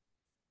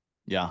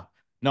 Yeah.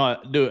 No, I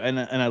do, and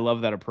I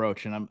love that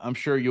approach, and I'm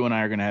sure you and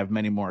I are going to have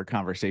many more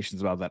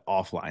conversations about that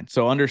offline.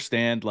 So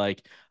understand,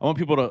 like, I want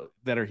people to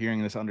that are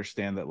hearing this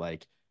understand that,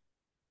 like,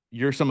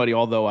 you're somebody,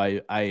 although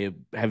I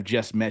have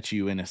just met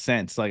you in a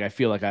sense, like I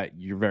feel like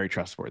you're very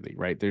trustworthy,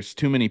 right? There's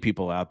too many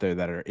people out there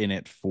that are in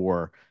it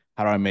for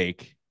how do I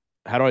make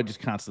how do I just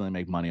constantly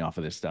make money off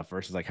of this stuff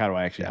versus like how do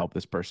I actually Yeah. help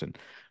this person.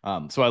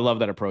 So I love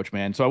that approach,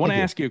 man. So I want to Thank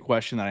you. ask you a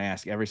question that I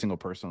ask every single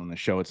person on the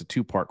show. It's a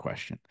two-part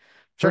question.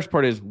 First Sure.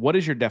 part is what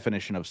is your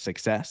definition of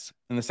success?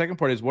 And the second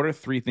part is what are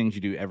three things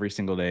you do every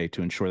single day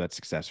to ensure that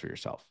success for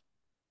yourself?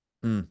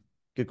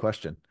 Good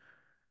question.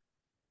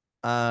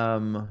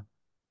 Um,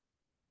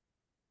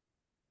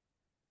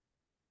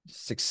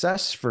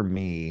 Success for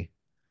me,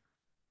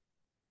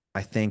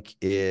 I think,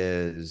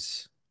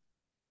 is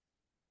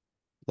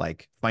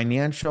like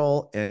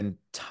financial and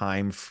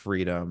time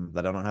freedom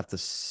that I don't have to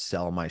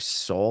sell my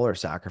soul or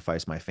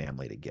sacrifice my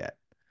family to get.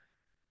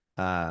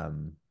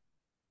 Um,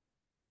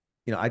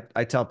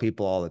 I tell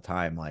people all the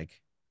time, like,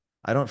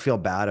 I don't feel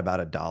bad about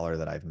a dollar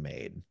that I've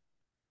made.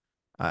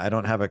 I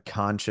don't have a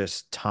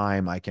conscious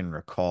time I can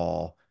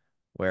recall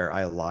where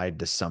I lied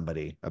to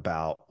somebody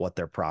about what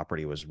their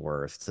property was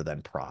worth to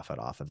then profit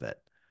off of it.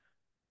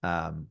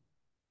 Um,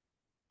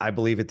 I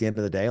believe at the end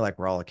of the day, like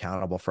we're all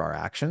accountable for our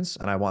actions,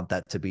 and I want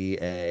that to be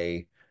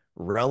a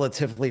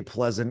relatively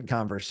pleasant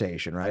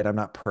conversation, right? I'm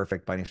not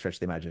perfect by any stretch of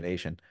the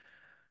imagination.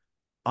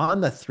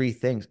 On the three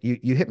things,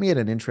 you hit me at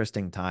an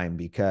interesting time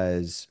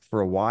because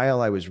for a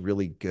while I was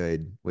really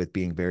good with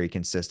being very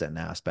consistent in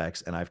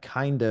aspects, and I've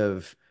kind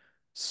of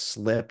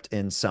slipped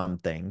in some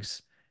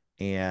things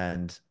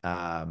and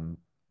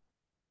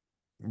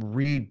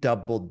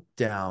redoubled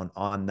down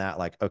on that,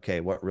 like, okay,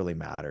 what really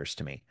matters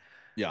to me.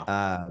 Yeah.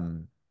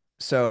 Um,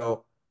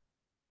 so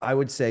I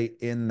would say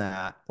in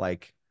that,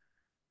 like,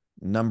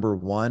 number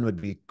one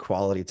would be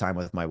quality time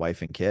with my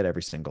wife and kid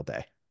every single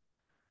day.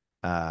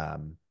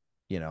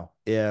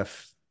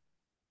 If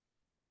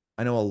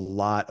I know a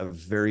lot of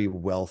very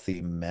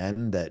wealthy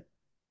men that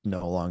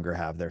no longer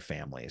have their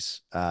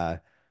families. A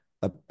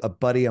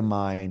buddy of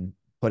mine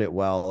put it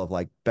well of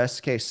like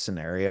best case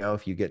scenario,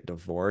 if you get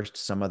divorced,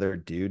 some other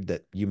dude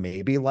that you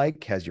maybe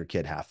like has your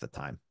kid half the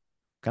time.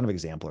 What kind of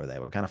example are they?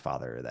 What kind of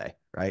father are they?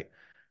 Right.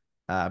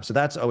 So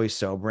that's always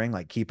sobering,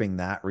 like keeping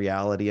that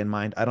reality in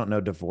mind. I don't know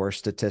divorce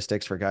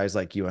statistics for guys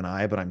like you and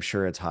I, but I'm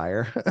sure it's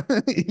higher,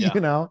 Yeah. you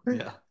know?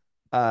 Yeah.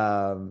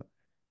 Um,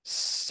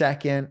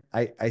 Second,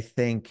 I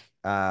think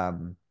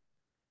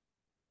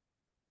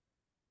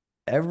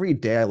every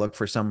day I look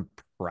for some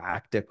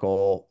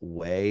practical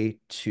way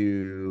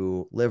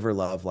to live or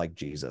love like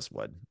Jesus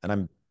would.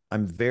 And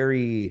I'm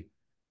very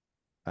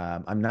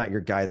I'm not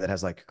your guy that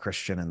has like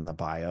Christian in the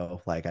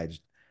bio. Like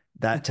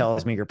that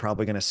tells me you're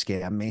probably gonna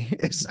scam me.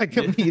 It's like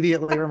Yeah.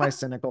 immediately where my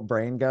cynical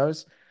brain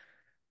goes.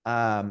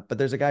 But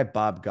there's a guy,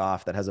 Bob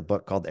Goff, that has a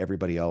book called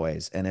Everybody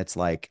Always, and it's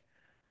like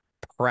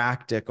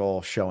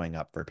practical showing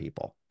up for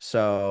people.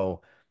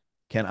 So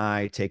Can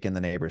I take in the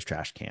neighbor's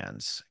trash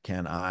cans?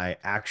 Can I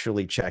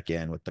actually check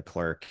in with the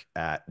clerk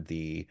at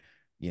the,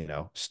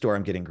 store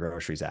I'm getting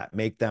groceries at?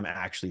 Make them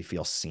actually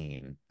feel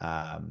seen.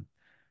 Part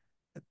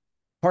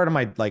of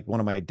my, like, one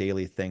of my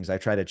daily things, I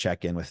try to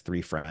check in with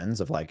three friends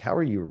of like, how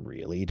are you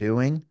really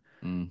doing?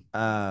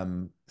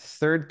 Mm,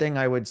 Third thing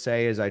I would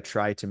say is I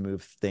try to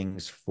move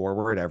things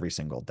forward every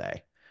single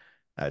day.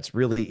 It's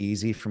really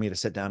easy for me to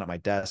sit down at my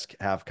desk,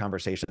 have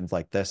conversations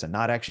like this, and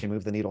not actually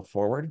move the needle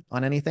forward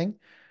on anything.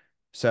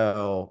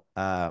 So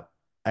I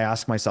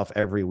ask myself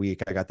every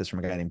week, I got this from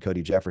a guy named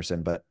Cody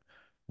Jefferson, but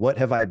what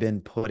have I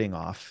been putting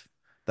off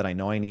that I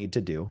know I need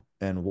to do?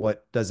 And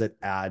what does it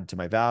add to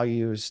my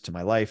values, to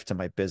my life, to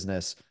my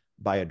business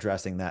by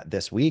addressing that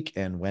this week?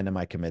 And when am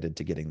I committed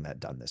to getting that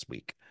done this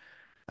week?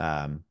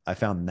 I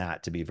found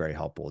that to be very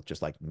helpful,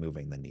 just like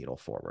moving the needle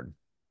forward.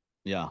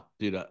 yeah,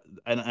 dude.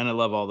 And I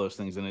love all those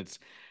things. And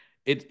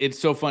it's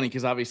so funny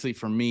because obviously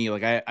for me,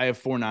 like I have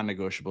four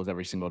non-negotiables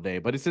every single day,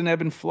 but it's an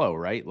ebb and flow,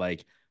 right?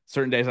 Like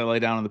certain days I lay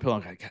down on the pillow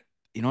and like,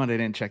 you know what, I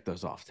didn't check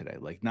those off today.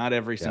 Like not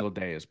every Yep. single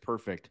day is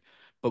perfect.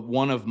 But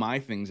one of my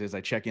things is I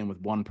check in with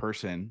one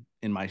person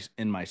in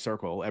my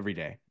circle every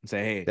day and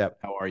say, hey, Yep.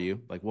 how are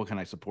you? Like what can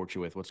I support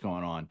you with? What's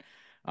going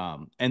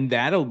on? And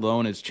that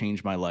alone has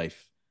changed my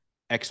life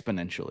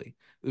exponentially.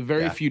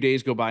 Very Yeah. few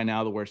days go by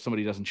now where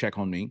somebody doesn't check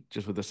on me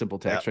just with a simple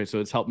text, Yep. right? So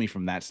it's helped me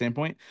from that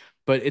standpoint,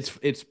 but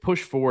it's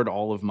pushed forward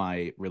all of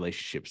my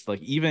relationships,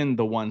 like even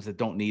the ones that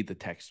don't need the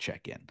text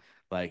check in,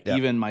 like Yep.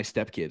 even my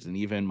stepkids and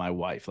even my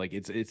wife. Like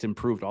it's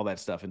improved all that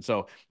stuff. And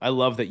so I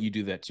love that you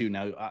do that too.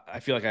 Now I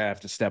feel like I have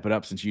to step it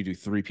up since you do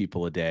three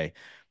people a day.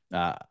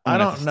 I'm I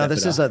gonna have to don't know. step it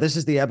This is up. a this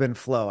is the ebb and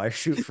flow. I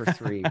shoot for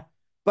three.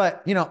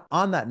 But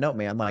on that note,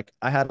 man, like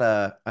I had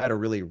a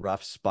really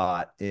rough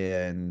spot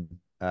in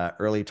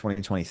early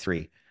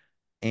 2023.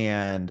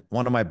 And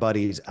one of my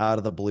buddies out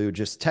of the blue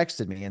just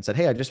texted me and said,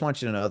 hey, I just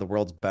want you to know the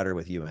world's better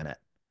with you in it.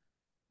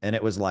 And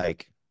it was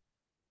like,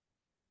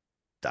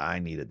 I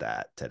needed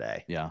that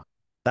today. Yeah.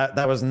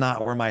 That was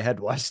not where my head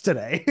was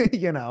today,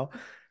 you know?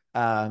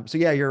 So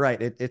yeah, you're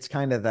right. It's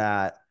kind of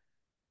that,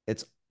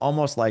 it's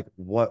almost like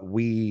what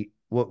we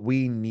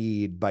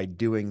need by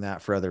doing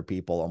that for other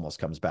people almost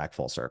comes back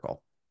full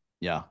circle.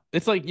 Yeah.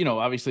 It's like,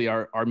 obviously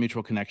our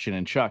mutual connection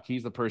and Chuck,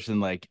 he's the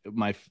person like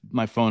my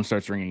phone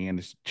starts ringing and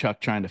it's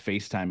Chuck trying to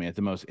FaceTime me at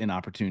the most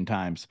inopportune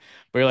times.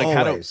 But you're like,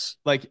 how do Always.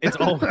 like it's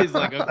always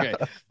like, okay,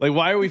 like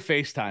why are we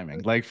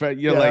FaceTiming? Like like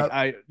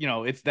Yeah.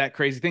 it's that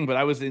crazy thing. But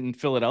I was in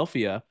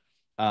Philadelphia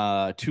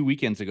 2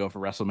 weekends ago for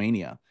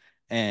WrestleMania.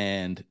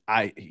 And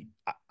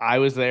I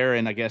was there,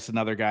 and I guess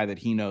another guy that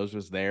he knows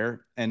was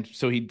there. And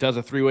so he does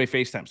a three-way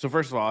FaceTime. So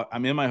first of all,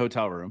 I'm in my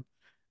hotel room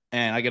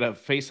and I get a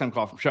FaceTime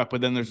call from Chuck,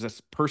 but then there's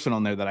this person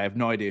on there that I have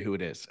no idea who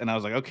it is. And I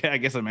was like, okay, I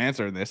guess I'm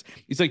answering this.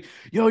 He's like,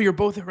 yo, you're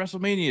both at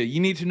WrestleMania. You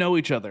need to know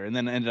each other. And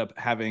then I ended up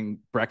having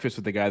breakfast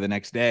with the guy the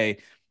next day.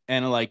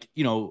 And like,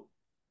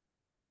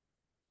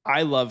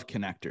 I love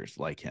connectors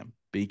like him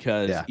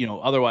because, Yeah.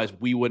 otherwise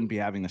we wouldn't be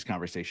having this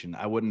conversation.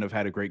 I wouldn't have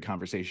had a great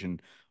conversation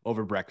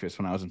over breakfast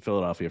when I was in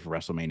Philadelphia for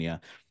WrestleMania.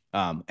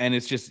 And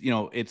it's just,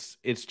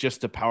 it's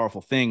just a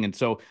powerful thing. And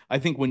so I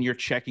think when you're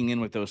checking in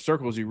with those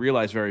circles, you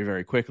realize very,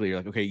 very quickly, you're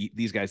like, okay,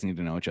 these guys need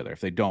to know each other. If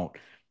they don't,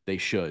 they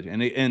should.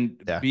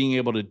 And Yeah. being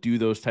able to do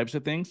those types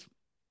of things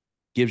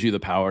gives you the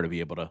power to be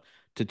able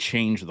to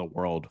change the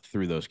world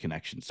through those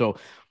connections. So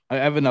I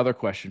have another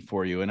question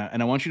for you, and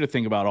I want you to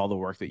think about all the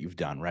work that you've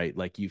done, right?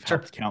 Like you've Sure.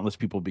 helped countless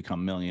people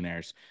become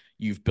millionaires.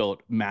 You've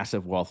built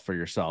massive wealth for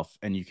yourself,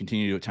 and you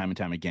continue to do it time and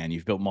time again.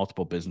 You've built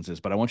multiple businesses,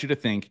 but I want you to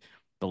think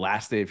the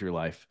last day of your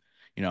life.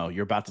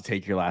 You're about to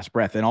take your last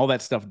breath, and all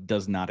that stuff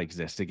does not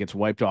exist. It gets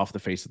wiped off the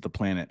face of the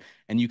planet,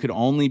 and you could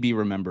only be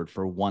remembered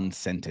for one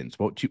sentence.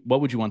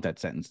 What would you want that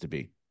sentence to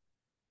be?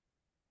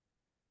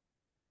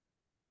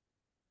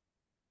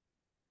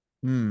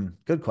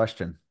 Good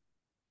question.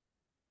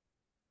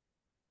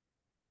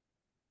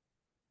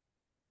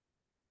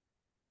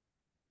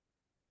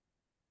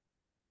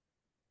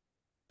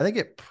 I think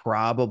it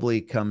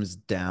probably comes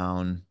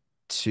down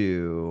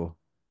to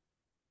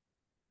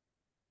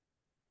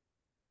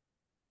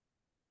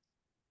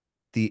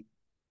the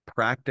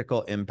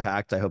practical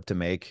impact I hope to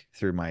make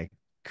through my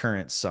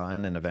current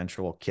son and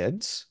eventual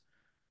kids.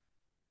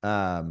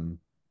 Um,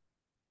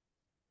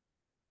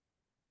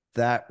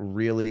 that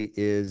really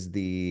is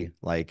the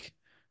like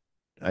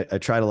I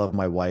try to love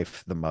my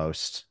wife the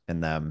most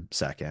and them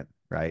second,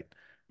 right?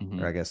 Or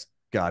Mm-hmm. I guess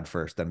God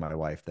first, then my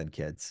wife, then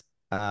kids.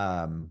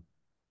 But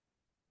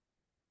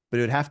it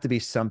would have to be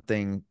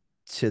something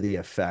to the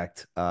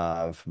effect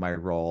of my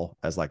role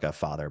as like a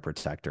father,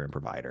 protector, and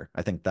provider.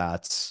 I think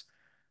that's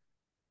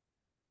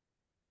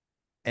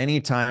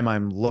anytime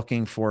I'm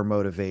looking for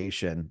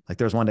motivation. Like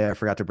there was one day I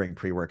forgot to bring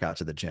pre-workout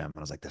to the gym. I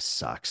was like, this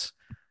sucks.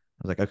 I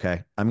was like,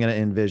 okay, I'm going to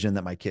envision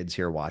that my kid's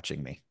here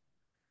watching me.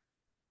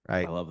 I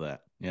Right. love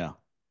that. Yeah.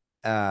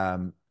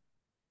 Um,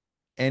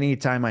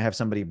 anytime I have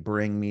somebody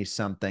bring me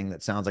something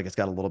that sounds like it's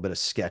got a little bit of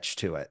sketch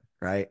to it.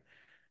 Right.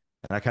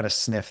 And I kind of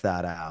sniff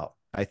that out.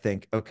 I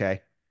think,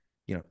 okay,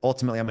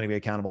 ultimately I'm going to be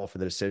accountable for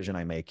the decision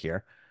I make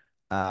here.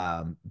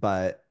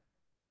 But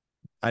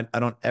I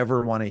don't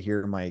ever want to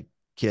hear my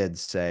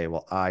kids say,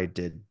 well, I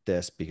did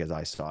this because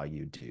I saw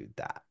you do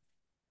that.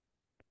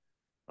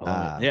 I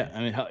love it. Yeah, Um, I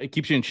mean, it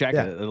keeps you in check.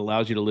 yeah, It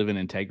allows you to live in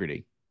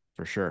integrity,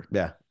 for sure.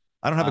 yeah.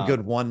 I don't have a Uh,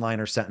 good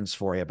one-liner sentence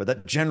for you, but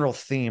that general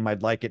theme,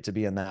 I'd like it to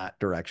be in that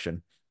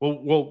direction.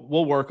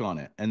 we'll work on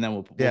it, and then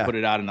we'll Yeah. put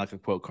it out in like a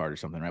quote card or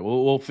something, right?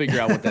 We'll figure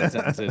out what that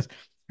sentence is.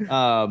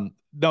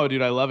 No,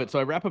 dude, I love it. So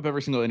I wrap up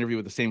every single interview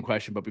with the same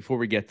question, but before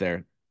we get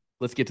there,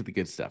 let's get to the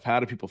good stuff. How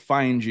do people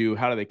find you?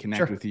 How do they connect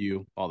Sure. with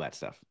you? All that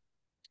stuff.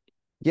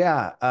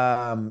 Yeah.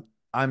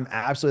 I'm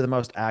absolutely the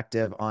most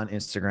active on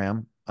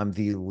Instagram. I'm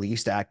the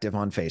least active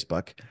on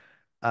Facebook.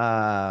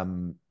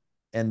 Um,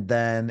 and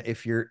then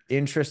if you're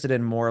interested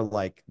in more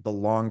like the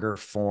longer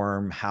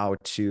form, how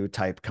to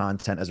type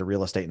content as a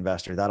real estate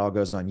investor, that all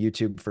goes on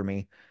YouTube for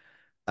me.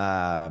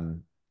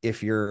 Um,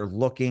 if you're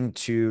looking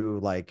to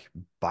like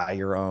buy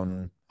your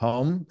own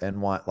home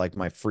and want like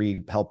my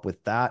free help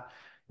with that,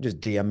 just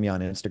DM me on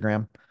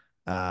Instagram.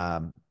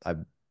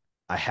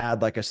 I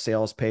had like a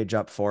sales page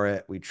up for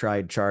it. We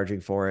tried charging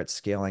for it,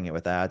 scaling it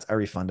with ads. I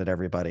refunded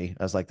everybody.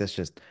 I was like,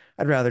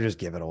 I'd rather just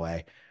give it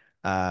away.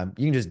 You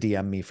can just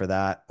DM me for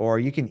that, or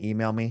you can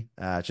email me.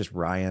 It's just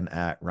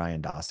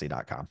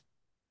ryan@ryandossey.com.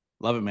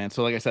 Love it, man.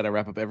 So, like I said, I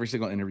wrap up every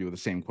single interview with the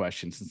same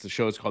question. Since the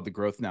show is called The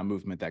Growth Now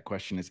Movement, that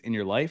question is, in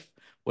your life,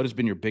 what has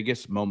been your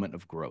biggest moment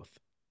of growth?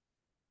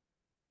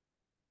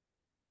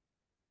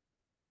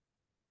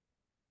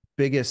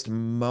 Biggest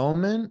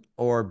moment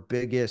or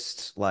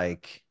biggest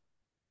like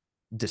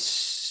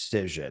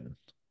decision?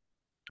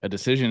 A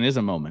decision is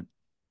a moment.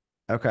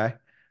 Okay.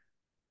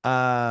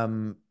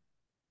 Um,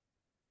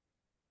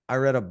 I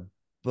read a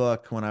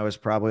book when I was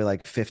probably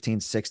like 15,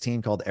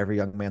 16 called Every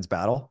Young Man's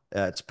Battle.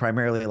 It's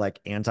primarily like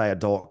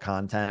anti-adult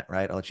content,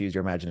 right? I'll let you use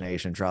your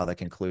imagination, draw the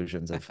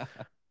conclusions of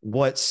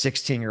what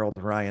 16-year-old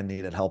Ryan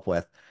needed help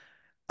with.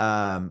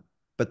 Um,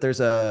 but there's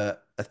a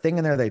thing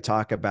in there they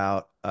talk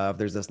about of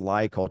there's this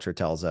lie culture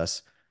tells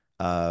us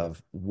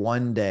of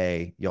one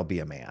day you'll be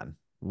a man.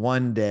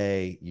 One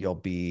day you'll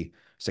be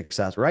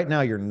successful. Right now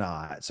you're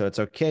not. So it's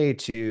okay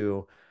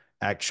to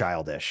act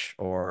childish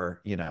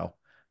or,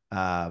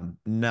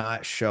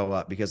 not show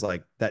up because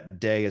like that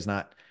day is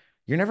not,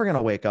 you're never going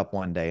to wake up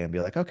one day and be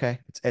like, okay,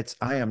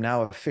 I am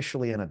now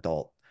officially an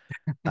adult.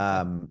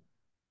 Um,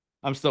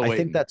 I'm still I think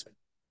waiting. that's,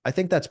 I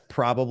think that's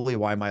probably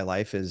why my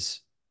life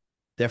is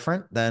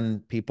different than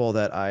people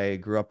that I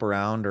grew up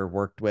around or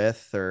worked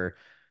with or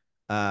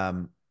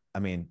um I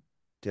mean,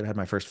 dude, I had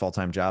my first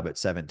full-time job at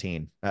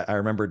 17. I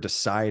remember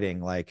deciding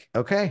like,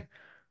 okay,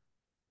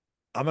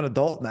 I'm an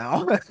adult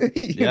now, you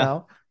Yeah.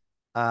 know.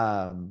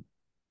 Um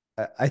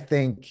I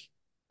think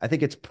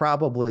it's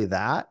probably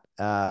that.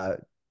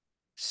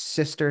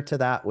 Sister to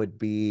that would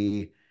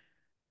be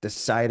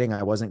deciding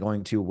I wasn't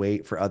going to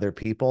wait for other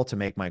people to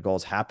make my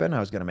goals happen. I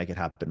was going to make it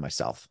happen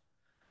myself.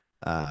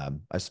 I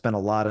spent a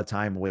lot of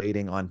time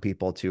waiting on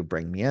people to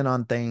bring me in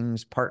on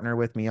things, partner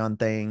with me on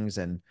things,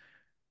 and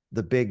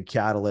the big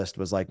catalyst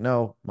was like,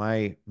 no,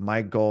 my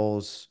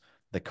goals,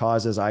 the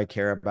causes I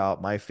care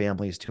about, my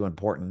family is too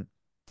important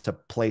to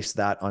place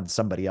that on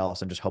somebody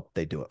else and just hope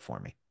they do it for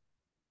me.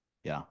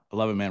 Yeah. I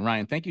love it, man.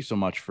 Ryan, thank you so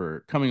much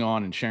for coming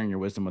on and sharing your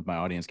wisdom with my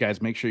audience.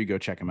 Guys, make sure you go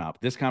check him out.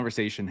 This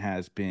conversation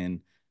has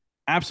been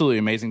absolutely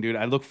amazing, dude.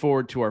 I look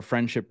forward to our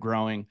friendship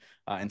growing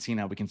and seeing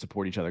how we can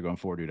support each other going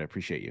forward, dude. I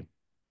appreciate you.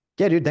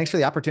 Yeah, dude, thanks for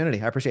the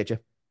opportunity. I appreciate you.